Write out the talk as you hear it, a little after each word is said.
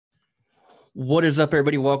What is up,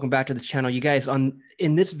 everybody? Welcome back to the channel. You guys,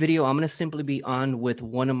 in this video, I'm going to simply be on with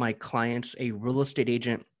one of my clients, a real estate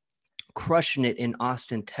agent, crushing it in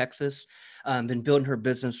Austin, Texas. Been building her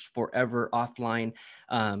business forever offline,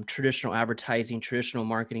 traditional advertising, traditional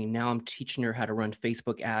marketing. Now I'm teaching her how to run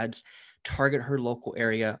Facebook ads, target her local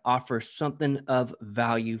area, offer something of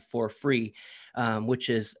value for free, which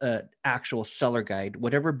is an actual seller guide.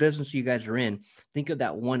 Whatever business you guys are in, think of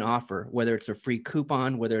that one offer, whether it's a free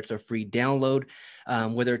coupon, whether it's a free download,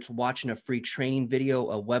 whether it's watching a free training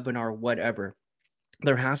video, a webinar, whatever.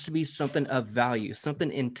 There has to be something of value,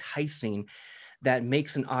 something enticing that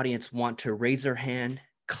makes an audience want to raise their hand,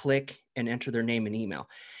 click, and enter their name and email.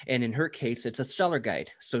 And in her case, it's a seller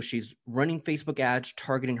guide. So she's running Facebook ads,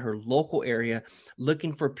 targeting her local area,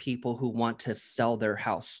 looking for people who want to sell their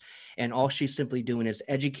house. And all she's simply doing is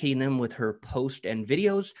educating them with her posts and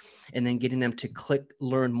videos, and then getting them to click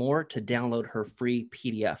learn more to download her free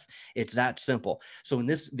PDF. It's that simple. So in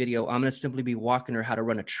this video, I'm going to simply be walking her how to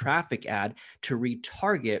run a traffic ad to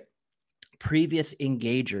retarget previous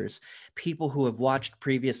engagers, people who have watched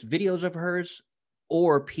previous videos of hers,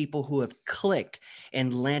 or people who have clicked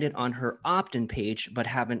and landed on her opt-in page but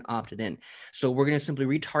haven't opted in. So we're going to simply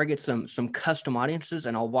retarget some custom audiences,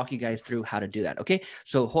 and I'll walk you guys through how to do that. Okay,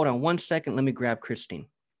 so hold on one second. Let me grab Christine.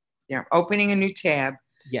 Yeah, opening a new tab.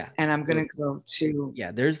 Yeah. And I'm going to go to...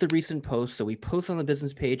 Yeah, there's the recent post. So we post on the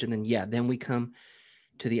business page, and then we come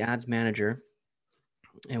to the ads manager,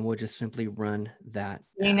 and we'll just simply run that.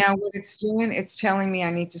 See, now what it's doing, it's telling me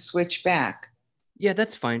I need to switch back. Yeah,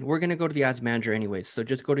 that's fine. We're going to go to the ads manager anyways. So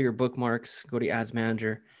just go to your bookmarks, go to ads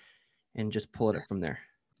manager, and just pull it up from there.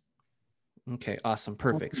 Okay, awesome.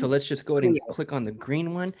 Perfect. So let's just go ahead and click on the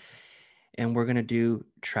green one, and we're going to do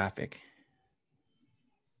traffic.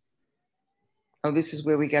 Oh, this is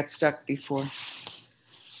where we got stuck before.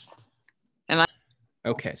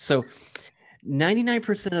 Okay, so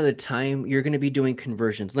 99% of the time you're going to be doing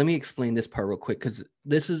conversions. Let me explain this part real quick, because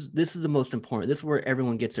this is the most important. This is where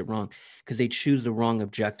everyone gets it wrong, because they choose the wrong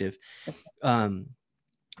objective.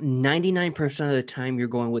 99% of the time you're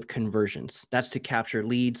going with conversions. That's to capture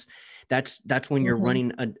leads. That's when you're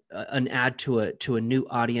running an ad to a new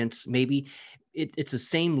audience. Maybe it's the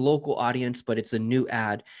same local audience, but it's a new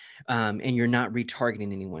ad, and you're not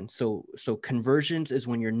retargeting anyone. So conversions is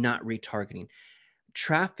when you're not retargeting.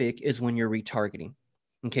 Traffic is when you're retargeting.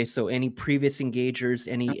 Okay, so any previous engagers,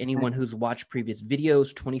 anyone who's watched previous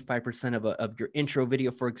videos, 25% of your intro video,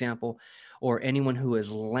 for example, or anyone who has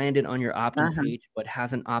landed on your opt-in page but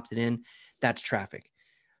hasn't opted in, that's traffic.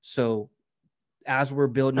 So as we're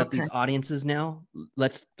building up these audiences now,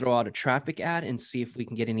 let's throw out a traffic ad and see if we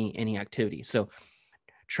can get any activity. So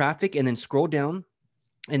traffic, and then scroll down,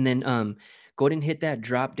 and then go ahead and hit that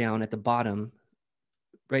drop down at the bottom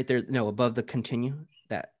right there. No, above the continue.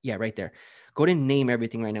 That, yeah, right there. Go ahead and name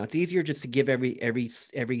everything right now. It's easier just to give every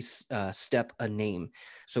step a name.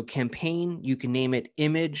 So campaign, you can name it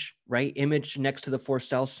image, right? Image next to the for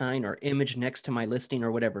sale sign, or image next to my listing,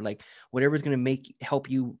 or whatever. Like whatever's going to help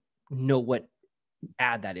you know what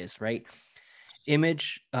ad that is, right?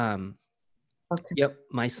 Image. Yep,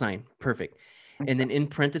 my sign. Perfect. And then in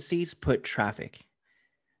parentheses, put traffic.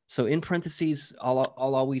 So in parentheses, I'll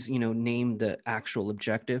always, name the actual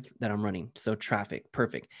objective that I'm running. So traffic,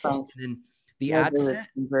 perfect. Right. And then the ad set,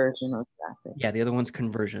 conversion or traffic. Yeah, the other one's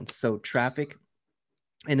conversion. So traffic,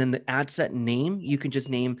 and then the ad set name, you can just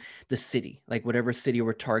name the city, like whatever city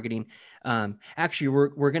we're targeting. Actually,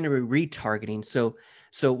 we're going to be retargeting. So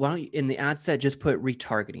why don't you, in the ad set, just put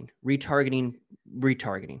retargeting.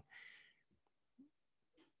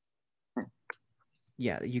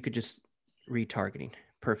 Yeah, you could just retargeting.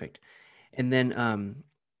 Perfect. And then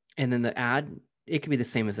the ad, it could be the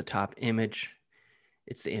same as the top image.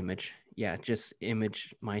 It's the image. Yeah, just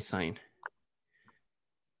image my sign.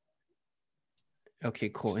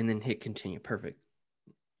 Okay, cool. And then hit continue. Perfect.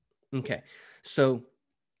 Okay. So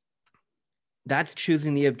that's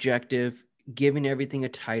choosing the objective, giving everything a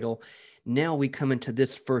title. Now we come into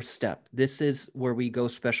this first step. This is where we go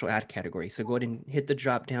special ad category. So go ahead and hit the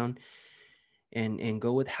drop down and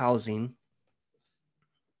go with housing.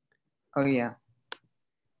 Oh, yeah.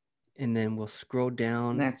 And then we'll scroll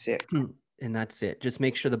down. That's it. And that's it. Just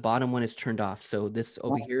make sure the bottom one is turned off. So this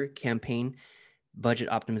over here, campaign, budget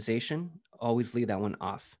optimization, always leave that one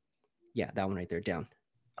off. Yeah, that one right there, down,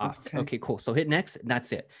 off. Okay, cool. So hit next.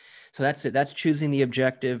 That's it. So that's it. That's choosing the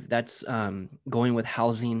objective. That's going with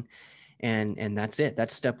housing, and that's it.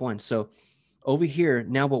 That's step one. So over here,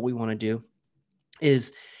 now what we want to do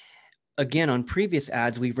is, again, on previous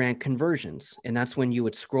ads, we ran conversions, and that's when you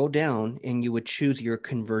would scroll down and you would choose your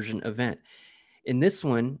conversion event. In this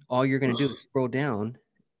one, all you're going to do is scroll down,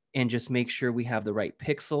 and just make sure we have the right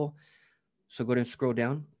pixel. So go ahead and scroll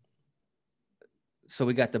down. So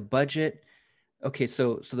we got the budget. Okay,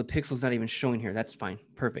 so the pixel's not even showing here. That's fine.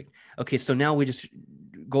 Perfect. Okay, so now we just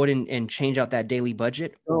go ahead and change out that daily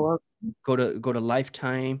budget. Oh, Go to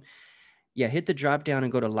lifetime. Yeah, hit the drop down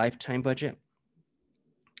and go to lifetime budget.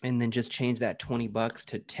 And then just change that $20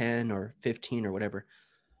 to 10 or 15 or whatever.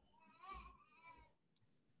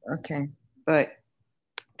 okay. But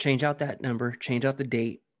Change out that number, change out the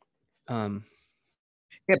date. yeah,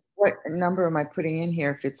 what number am I putting in here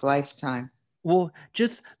if it's lifetime? Well,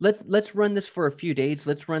 just let's run this for a few days.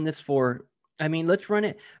 Let's run this for, I mean, let's run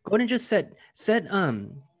it. Go ahead and just set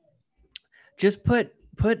just put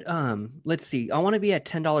let's see. I want to be at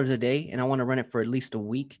 $10 a day and I want to run it for at least a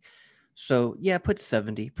week. So yeah, put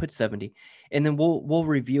 70, and then we'll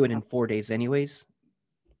review it in 4 days anyways.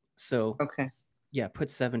 So Okay. yeah,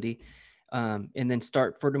 put 70, and then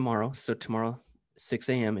start for tomorrow. So tomorrow, 6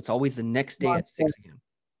 a.m. It's always the next day at 6 a.m.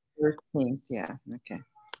 13th, yeah, okay.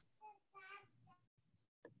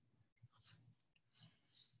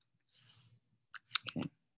 Okay.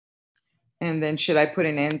 And then should I put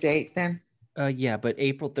an end date then? Yeah, but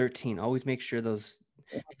April 13. Always make sure those,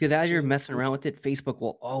 because as you're messing around with it, Facebook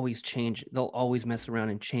will always change. They'll always mess around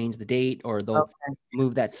and change the date, or they'll Okay.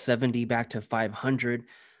 move that 70 back to 500.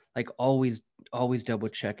 Like always double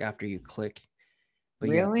check after you click. But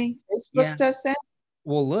Really? Facebook yeah. does that?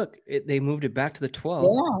 Well, look, they moved it back to the 12.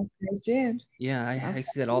 Yeah, they did. Yeah, Okay. I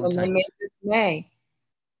see that all the And they time. made this May.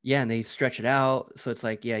 Yeah, and they stretch it out. So it's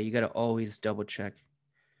like, yeah, you got to always double check.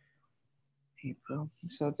 April.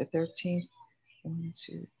 So the 13th. 1,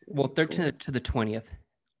 2, 3. Well, 13th to the 20th.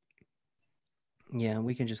 Yeah,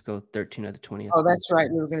 we can just go 13 to the 20th. Oh, that's right.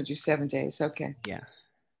 We were going to do 7 days. Okay. Yeah.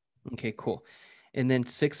 Okay, cool. And then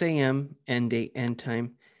 6 a.m. end date, end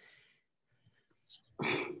time.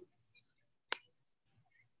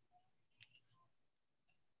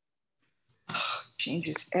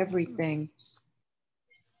 Changes everything.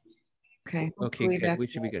 Okay. Okay, good. We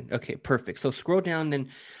should be good. Okay, perfect. So scroll down then,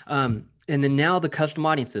 and then now the custom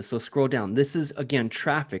audiences. So scroll down. This is again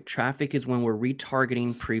traffic. Traffic is when we're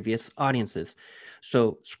retargeting previous audiences.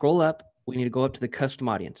 So scroll up. We need to go up to the custom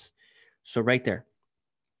audience. So right there,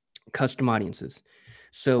 custom audiences.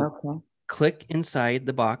 So click inside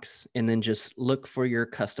the box and then just look for your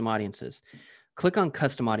custom audiences. Click on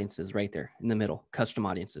custom audiences right there in the middle, custom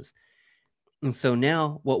audiences. And so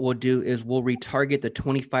now what we'll do is we'll retarget the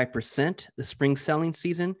 25%, the spring selling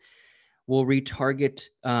season. We'll retarget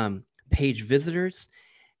page visitors,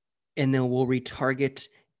 and then we'll retarget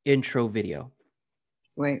intro video.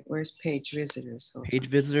 Wait, where's page visitors? Page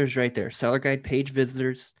visitors right there. Seller guide page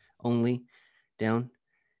visitors only, down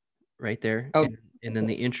right there. Oh. And then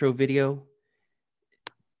the intro video,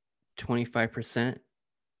 25%.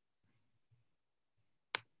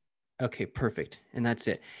 Okay, perfect. And that's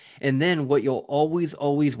it. And then what you'll always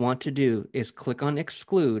want to do is click on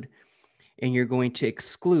exclude, and you're going to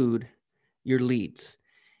exclude your leads.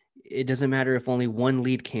 It doesn't matter if only one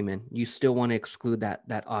lead came in, you still want to exclude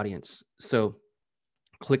that audience. So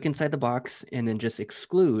click inside the box and then just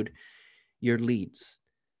exclude your leads.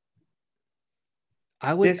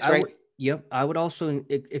 I would also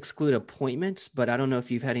exclude appointments, but I don't know if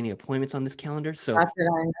you've had any appointments on this calendar. So not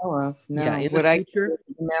that I know of. No. Yeah, in the future,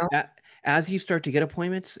 as you start to get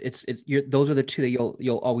appointments, those are the two that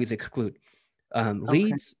you'll always exclude,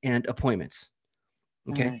 leads and appointments.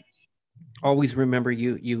 Okay, right. Always remember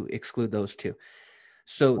you exclude those two.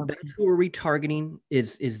 So that's who we're retargeting.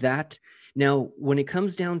 Is that now when it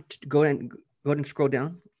comes down to go ahead and scroll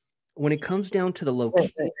down. When it comes down to the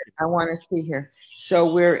location, I want to see here.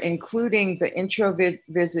 So we're including the intro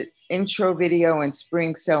video and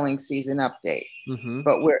spring selling season update,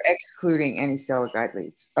 but we're excluding any seller guide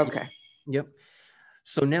leads. Okay. Yep.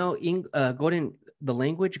 So now go ahead and the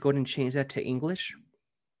language, go ahead and change that to English.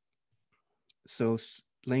 So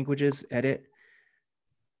languages, edit.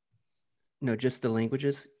 No, just the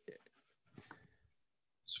languages.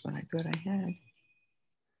 That's what I thought I had.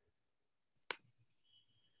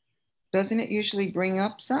 Doesn't it usually bring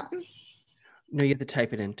up something? No, you have to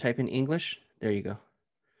type it in. Type in English. There you go.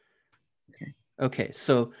 Okay. Okay.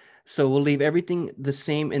 So we'll leave everything the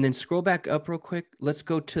same, and then scroll back up real quick. Let's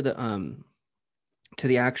go to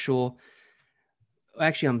the actual.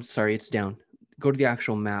 Actually, I'm sorry, it's down. Go to the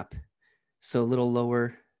actual map. So a little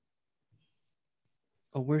lower.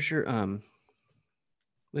 Oh, where's your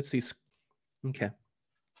let's see. Okay.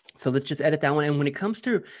 So let's just edit that one. And when it comes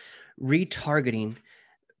to retargeting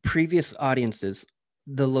previous audiences,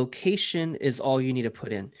 the location is all you need to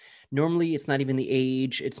put in. Normally, it's not even the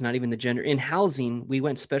age. It's not even the gender. In housing, we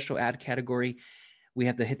went special ad category. We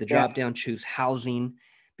have to hit the drop down, choose housing,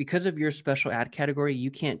 because of your special ad category, you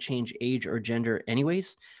can't change age or gender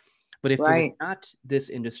anyways. But if it was not this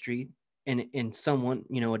industry and in someone,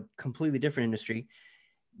 you know, a completely different industry,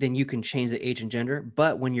 then you can change the age and gender.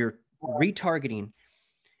 But when you're retargeting,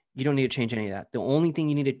 you don't need to change any of that. The only thing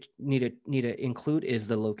you need to include is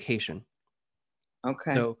the location.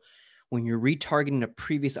 Okay. So when you're retargeting a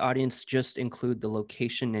previous audience, just include the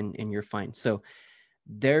location and you're fine. So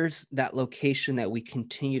there's that location that we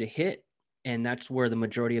continue to hit, and that's where the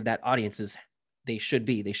majority of that audience is. They should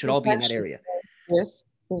be. They should all be in that area. Yes,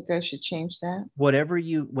 I think I should change that. Whatever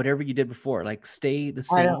you did before, like stay the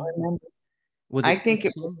same. I don't remember. Was it I think 15?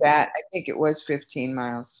 it was that. I think it was 15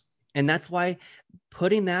 miles. And that's why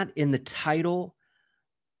putting that in the title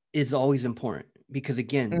is always important, because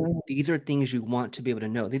again, these are things you want to be able to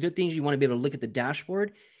know. These are things you want to be able to look at the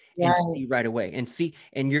dashboard and see right away,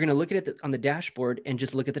 and you're going to look at it on the dashboard and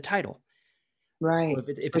just look at the title. Right. So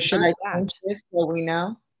if so should I change this so we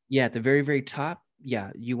know? Yeah, at the very, very top,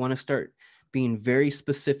 yeah, you want to start being very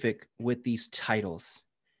specific with these titles,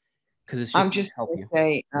 because it's just I'm just going to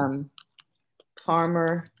say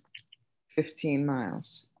Farmer 15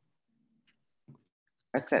 miles.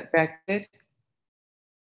 That's it. That's it.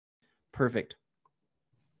 Perfect.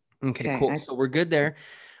 Okay, cool. So we're good there.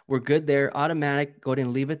 We're good there. Automatic, go ahead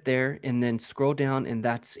and leave it there, and then scroll down, and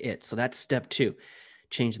that's it. So that's step 2.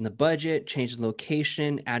 Changing the budget, changing the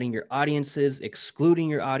location, adding your audiences, excluding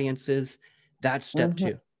your audiences. That's step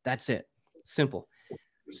 2. That's it. Simple.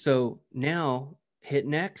 So now hit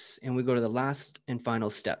next, and we go to the last and final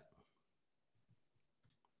step.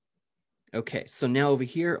 Okay, so now over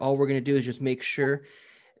here, all we're going to do is just make sure.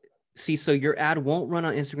 See, so your ad won't run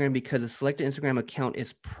on Instagram because the selected Instagram account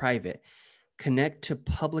is private. Connect to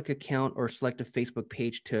public account or select a Facebook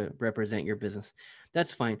page to represent your business.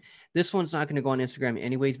 That's fine. This one's not going to go on Instagram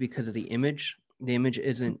anyways because of the image. The image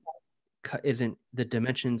isn't the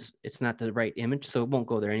dimensions. It's not the right image, so it won't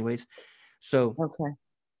go there anyways. So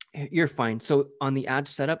you're fine. So on the ad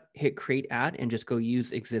setup, hit create ad and just go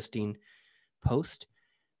use existing post.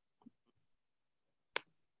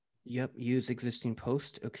 Yep, use existing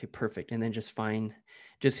post. Okay, perfect. And then just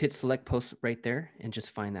hit select post right there and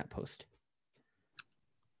just find that post.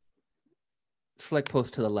 Select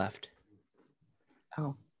post to the left.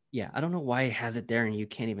 Oh. Yeah, I don't know why it has it there and you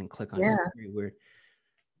can't even click on it. It's very weird.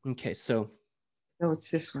 Okay, so. No, it's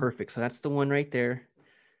this one. Perfect. So that's the one right there.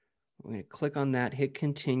 I'm going to click on that, hit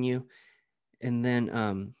continue, and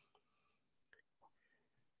then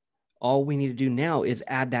all we need to do now is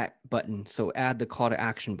add that button. So add the call to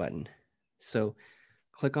action button. So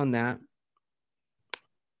click on that,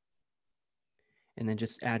 and then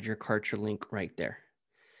just add your Kartra link right there.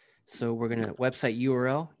 So we're going to website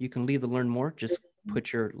URL. You can leave the learn more. Just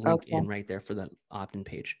put your link in right there for the opt-in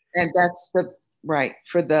page. And that's for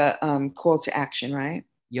the call to action, right?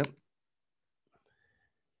 Yep.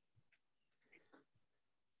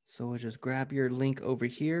 So we'll just grab your link over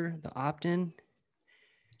here, the opt-in.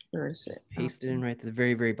 Where is it? Paste it in right at the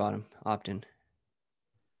very, very bottom, opt-in.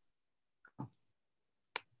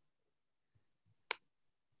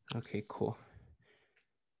 Okay, cool.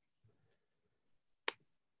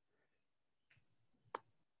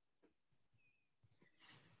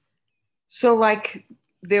 So like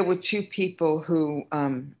there were 2 people who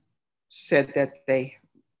said that they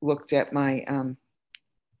looked at my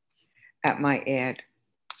ad.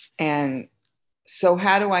 And so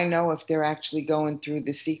how do I know if they're actually going through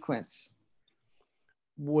the sequence?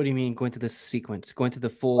 What do you mean going through the sequence? Going through the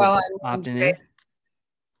full opt-in in?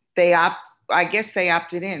 I guess they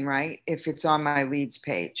opted in, right? If it's on my leads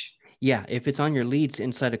page. Yeah, if it's on your leads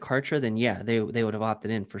inside of Kartra, then yeah, they would have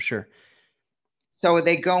opted in for sure. So are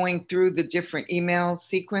they going through the different email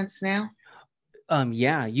sequence now?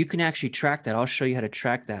 Yeah, you can actually track that. I'll show you how to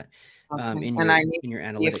track that in your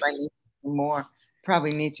analytics. If I need to do more,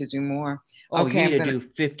 probably need to do more. Oh, you need to do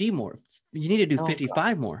 50 more. You need to do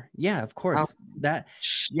 55 more. Yeah, of course. The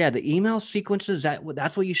email sequences,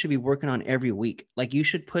 that's what you should be working on every week. Like you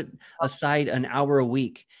should put aside an hour a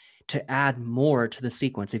week to add more to the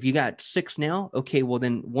sequence. If you got 6 now, okay, well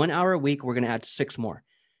then 1 hour a week, we're going to add 6 more.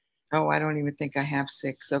 Oh, I don't even think I have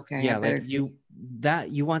 6. Okay. Yeah, like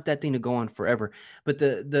you want that thing to go on forever. But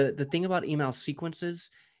the thing about email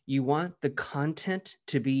sequences, you want the content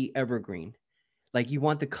to be evergreen. Like you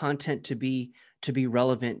want the content to be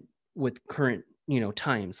relevant with current,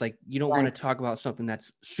 times. Like you don't want to talk about something that's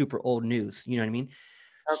super old news. You know what I mean?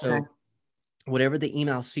 Okay. So whatever the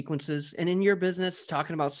email sequences, and in your business,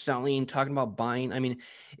 talking about selling, talking about buying, I mean,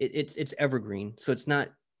 it's evergreen. So it's not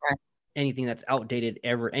anything that's outdated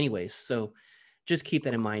ever anyways. So just keep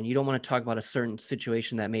that in mind. You don't want to talk about a certain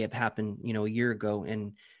situation that may have happened, a year ago,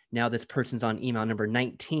 and Now this person's on email number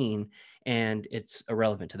 19 and it's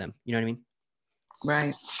irrelevant to them. You know what I mean?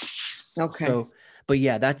 Right. Okay. So, but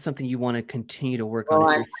yeah, that's something you want to continue to work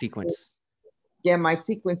on in your sequence. Yeah, my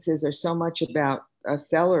sequences are so much about a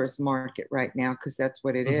seller's market right now because that's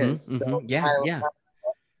what it is. So Yeah.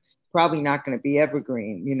 Probably not going to be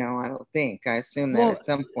evergreen, you know, I don't think. I assume that at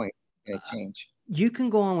some point it's going to change. You can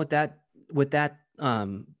go on with that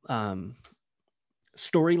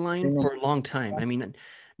storyline for a long time. I mean,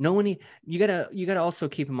 you gotta also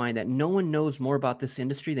keep in mind that no one knows more about this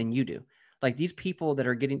industry than you do. Like these people that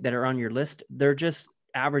are on your list, they're just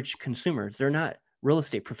average consumers. They're not real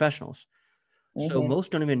estate professionals. So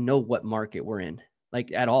most don't even know what market we're in,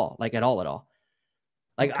 like at all. Like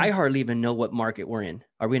I hardly even know what market we're in.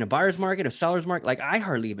 Are we in a buyer's market, a seller's market? Like I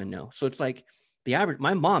hardly even know. So it's like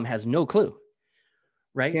my mom has no clue.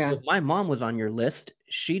 Right. Yeah. So if my mom was on your list,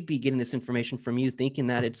 she'd be getting this information from you thinking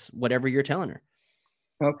that it's whatever you're telling her.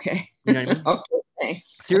 Okay. You know what I mean? Okay,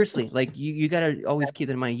 thanks. Seriously, like you got to always keep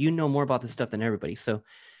that in mind. You know more about this stuff than everybody. So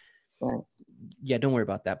yeah, don't worry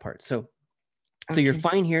about that part. So you're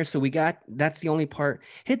fine here. So that's the only part.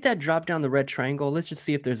 Hit that drop down the red triangle. Let's just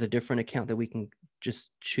see if there's a different account that we can just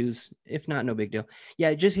choose. If not, no big deal.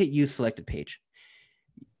 Yeah, just hit use selected page.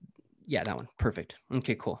 Yeah, that one. Perfect.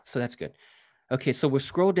 Okay, cool. So that's good. Okay, so we'll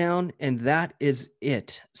scroll down and that is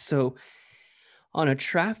it. So on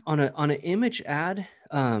an image ad,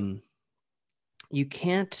 you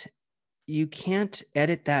can't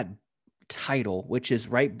edit that title, which is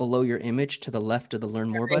right below your image to the left of the learn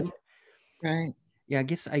more button. Right. Yeah,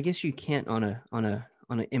 I guess you can't on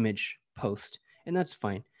an image post, and that's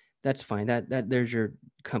fine. That's fine. That there's your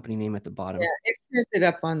company name at the bottom. Yeah, it says it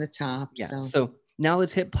up on the top. Yeah. So now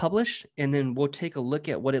let's hit publish, and then we'll take a look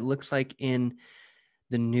at what it looks like in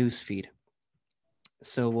the news feed.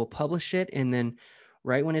 So we'll publish it, and then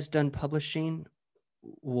right when it's done publishing,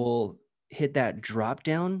 we'll hit that drop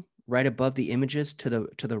down right above the images to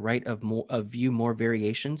the right of view more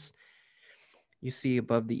variations. You see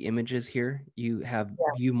above the images here, you have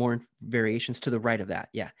view more variations to the right of that.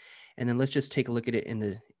 Yeah. And then let's just take a look at it in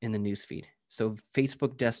the news feed. So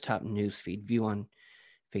Facebook desktop news feed, view on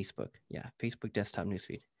Facebook. Yeah, Facebook desktop news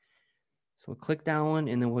feed. So we'll click that one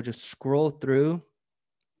and then we'll just scroll through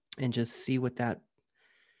and just see what that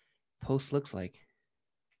post looks like.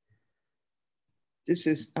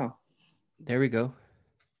 There we go.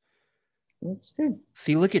 Looks good.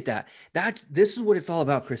 See, look at that. This is what it's all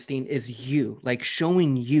about, Christine, is you, like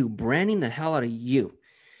showing you, branding the hell out of you.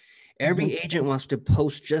 Every agent wants to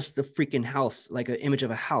post just the freaking house, like an image of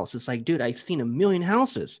a house. It's like, dude, I've seen a million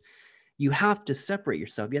houses. You have to separate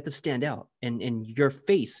yourself. You have to stand out. And your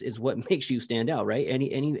face is what makes you stand out, right?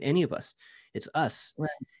 Any of us. It's us. Right.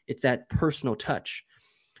 It's that personal touch.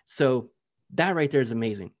 So that right there is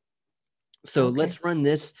amazing. So let's run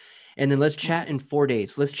this and then let's chat in 4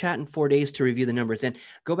 days. Let's chat in 4 days to review the numbers. And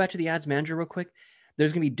go back to the ads manager real quick.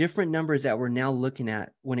 There's going to be different numbers that we're now looking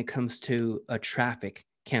at when it comes to a traffic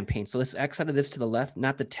campaign. So let's X out of this to the left,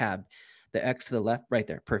 not the tab, the X to the left right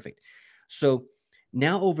there. Perfect. So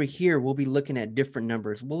now over here, we'll be looking at different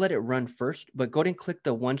numbers. We'll let it run first, but go ahead and click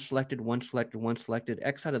the one selected,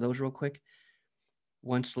 X out of those real quick.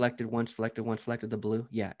 One selected, the blue.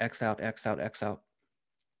 Yeah, X out, X out, X out.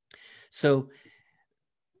 So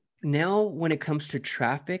now when it comes to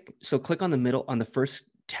traffic, so click on the middle, on the first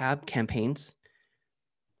tab, campaigns.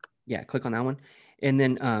 Yeah, click on that one. And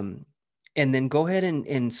then go ahead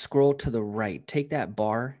and scroll to the right. Take that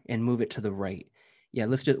bar and move it to the right. Yeah,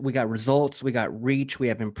 we got results, we got reach, we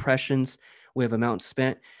have impressions, we have amount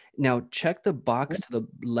spent. Now check the box to the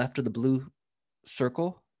left of the blue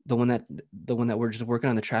circle, the one that we're just working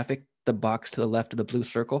on the traffic, the box to the left of the blue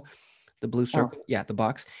circle. The blue circle, yeah, the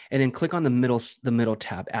box, and then click on the middle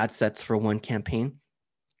tab, ad sets for one campaign.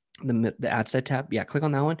 The ad set tab, yeah, click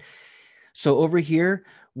on that one. So over here,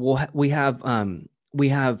 we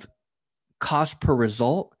have cost per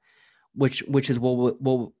result, which is what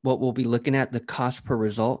we'll be looking at, the cost per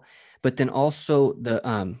result. But then also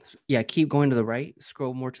the keep going to the right,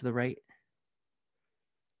 scroll more to the right.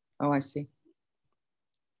 Oh, I see.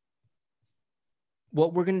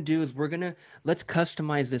 What we're going to do is let's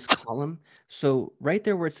customize this column. So right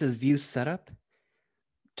there where it says view setup,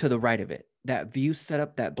 to the right of it, that view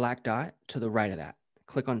setup, that black dot to the right of that.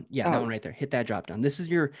 Click on, that one right there. Hit that drop down. This is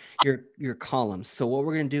your columns. So what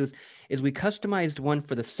we're going to do is we customized one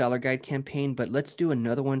for the seller guide campaign, but let's do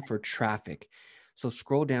another one for traffic. So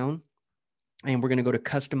scroll down and we're going to go to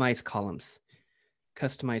customize columns.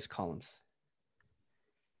 Customize columns.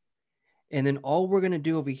 And then all we're going to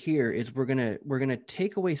do over here is we're going to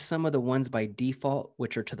take away some of the ones by default,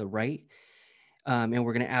 which are to the right. And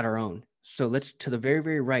we're going to add our own. So let's, to the very,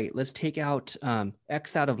 very right, let's take out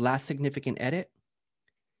X out of last significant edit.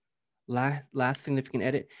 Last significant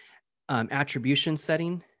edit. Attribution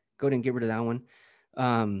setting. Go ahead and get rid of that one.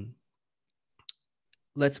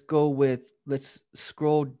 Let's go with, let's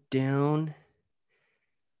scroll down.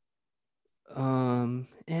 And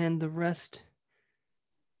the rest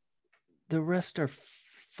are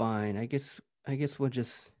fine. I guess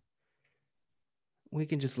we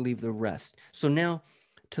can just leave the rest. So now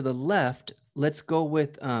to the left, let's go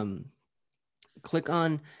with, click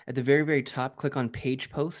on at the very, very top, click on page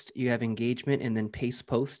post. You have engagement and then page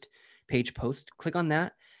post, click on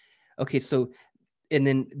that. Okay. So, and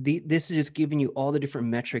then this is just giving you all the different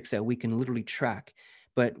metrics that we can literally track,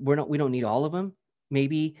 but we don't need all of them.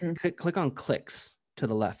 Maybe click on clicks to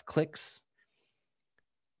the left, clicks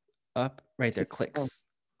up right there, clicks.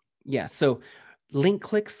 Yeah. So link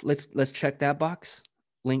clicks, let's check that box.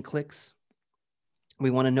 Link clicks. We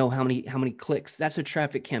want to know how many clicks. That's a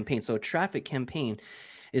traffic campaign. So a traffic campaign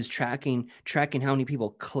is tracking how many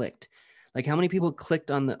people clicked, like how many people clicked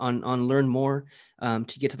on learn more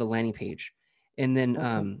to get to the landing page. And then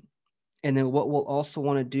what we'll also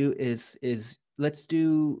want to do is let's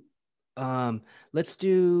do the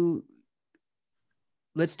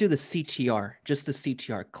CTR, just the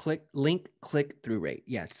CTR, link click through rate.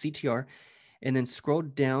 Yeah, CTR. And then scroll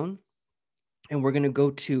down and we're going to go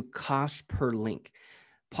to cost per link.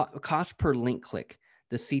 Cost per link click,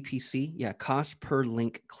 the CPC. Yeah, cost per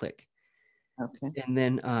link click. Okay. And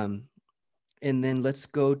then let's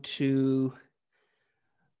go to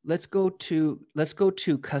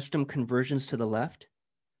custom conversions to the left.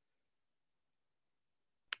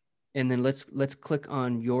 And then let's click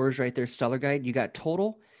on yours right there, seller guide. You got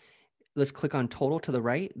total. Let's click on total to the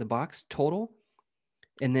right, the box total.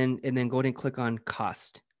 And then go ahead and click on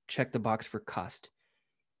cost. Check the box for cost.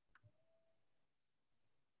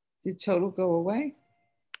 Did total go away?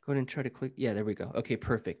 Go ahead and try to click. Yeah, there we go. Okay,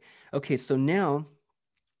 perfect. Okay, so now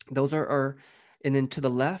those are our, and then to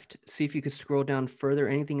the left, see if you could scroll down further.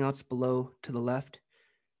 Anything else below to the left?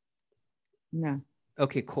 No.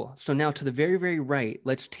 Okay, cool. So now to the very, very right,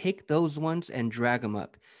 let's take those ones and drag them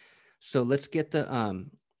up. So let's get the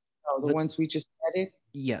the ones we just added?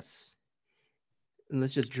 Yes. And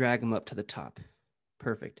let's just drag them up to the top.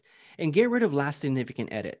 Perfect. And get rid of last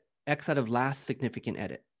significant edit. X out of last significant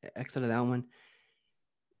edit. X out of that one.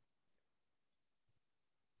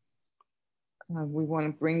 We want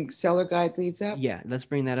to bring seller guide leads up? Yeah, let's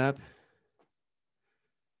bring that up.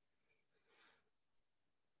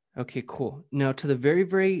 Okay, cool. Now to the very,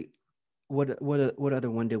 very, what other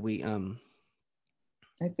one did we,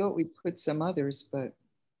 I thought we put some others, but.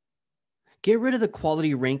 Get rid of the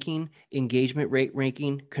quality ranking, engagement rate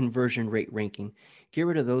ranking, conversion rate ranking. Get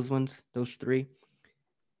rid of those ones, those three.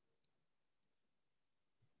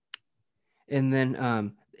 And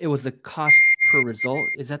then it was the cost per result.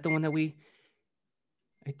 Is that the one that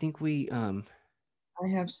I think we. I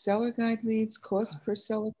have seller guide leads, cost per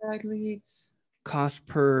seller guide leads. Cost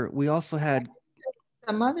per, we also had.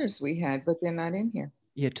 Some others we had, but they're not in here.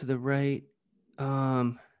 Yeah, to the right.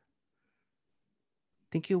 I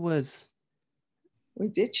think it was. We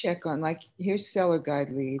did check on, like, here's seller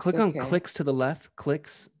guide leads. Click on clicks to the left,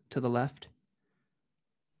 clicks to the left.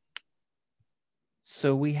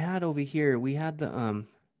 So we had over here, we had the,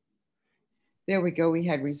 there we go. We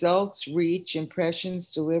had results, reach,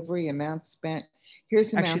 impressions, delivery, amount spent.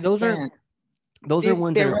 Here's amount actually, those spent. Those are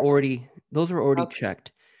ones that are already,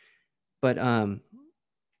 checked. But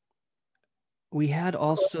we had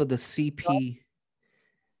also the CP.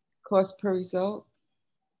 Cost per result.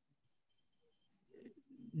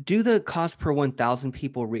 Do the cost per 1,000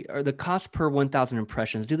 people or the cost per 1,000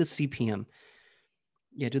 impressions. Do the CPM.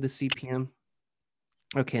 Yeah, do the CPM.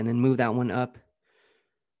 Okay, and then move that one up.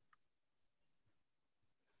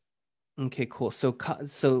 Okay, cool. So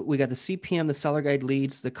we got the CPM, the seller guide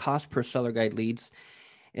leads, the cost per seller guide leads,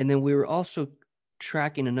 and then we were also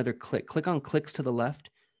tracking another click. Click on clicks to the left,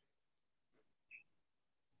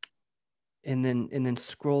 and then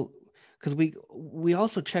scroll, because we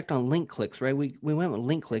also checked on link clicks, right? We went with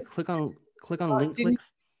link click. Click on link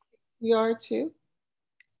clicks. CTR too?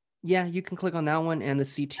 Yeah, you can click on that one and the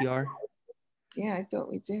CTR. Yeah, I thought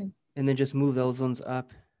we did. And then just move those ones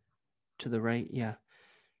up to the right. Yeah.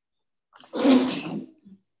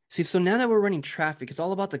 See, so now that we're running traffic, it's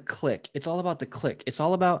all about the click. It's all about the click. It's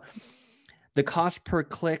all about the cost per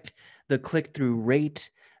click, the click-through rate,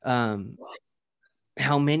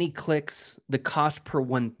 how many clicks, the cost per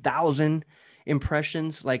 1,000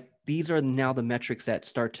 impressions. Like, these are now the metrics that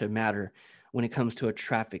start to matter when it comes to a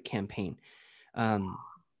traffic campaign.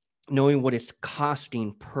 Knowing what it's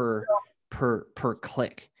costing per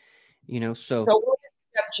click. you know, so what is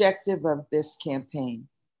the objective of this campaign?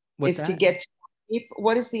 What's Is that? to get people,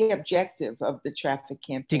 what is the objective of the traffic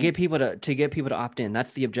campaign? To get people to opt in.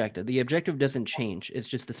 That's the objective. The objective doesn't change. It's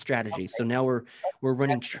just the strategy. Okay. So now we're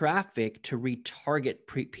running traffic to retarget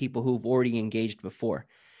people who've already engaged before.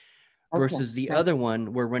 Versus the other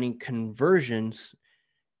one, we're running conversions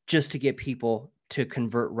just to get people to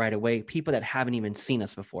convert right away. People that haven't even seen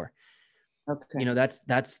us before. Okay. You know,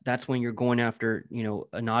 that's when you're going after, you know,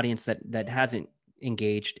 an audience that hasn't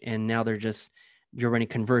engaged, and now you're running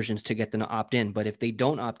conversions to get them to opt in. But if they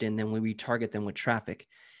don't opt in, then we retarget them with traffic,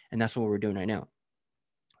 and that's what we're doing right now.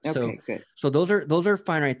 Okay, good. So those are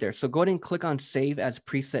fine right there. So go ahead and click on Save as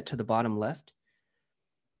Preset to the bottom left.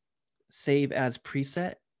 Save as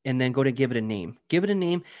Preset, and then go to give it a name. Give it a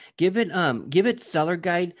name. Give it Seller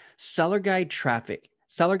Guide Traffic.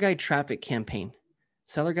 Seller Guide Traffic Campaign.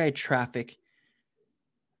 Seller Guide Traffic.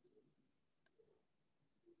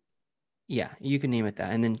 Yeah, you can name it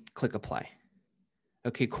that, and then click Apply.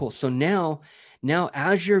 Okay, cool. So now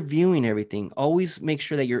as you're viewing everything, always make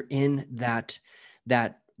sure that you're in that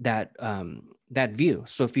view.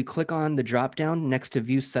 So if you click on the drop down next to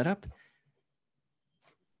View Setup,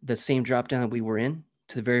 the same drop down that we were in,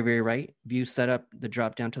 to the very, very right, View Setup, the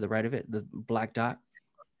drop down to the right of it, the black dot.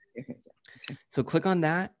 So click on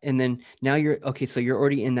that, and then now so you're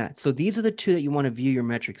already in that. So these are the two that you want to view your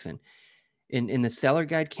metrics in the Seller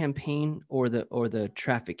Guide campaign or the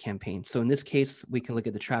traffic campaign. So in this case, we can look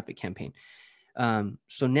at the traffic campaign.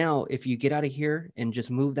 So now if you get out of here and just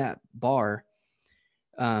move that bar,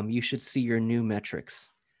 you should see your new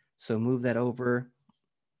metrics. So move that over.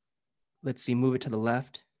 Let's see, move it to the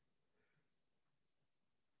left.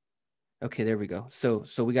 Okay, there we go. So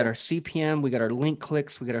we got our CPM, we got our link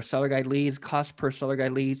clicks, we got our Seller Guide leads, cost per Seller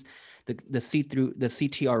Guide leads, the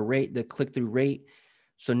CTR rate, the click-through rate.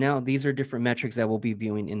 So now these are different metrics that we'll be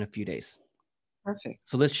viewing in a few days. Perfect.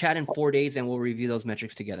 So let's chat in 4 days and we'll review those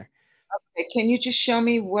metrics together. Okay. Can you just show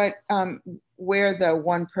me where the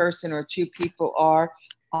one person or two people are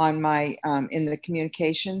on my in the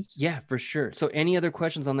communications? Yeah, for sure. So any other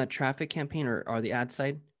questions on that traffic campaign or the ad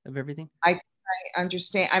side of everything? I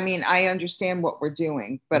understand. I mean, I understand what we're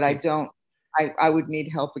doing, but okay. I would need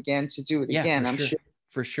help again to do it again. I'm sure.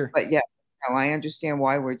 For sure. But yeah, no, I understand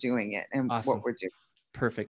why we're doing it and awesome. What we're doing. Perfect.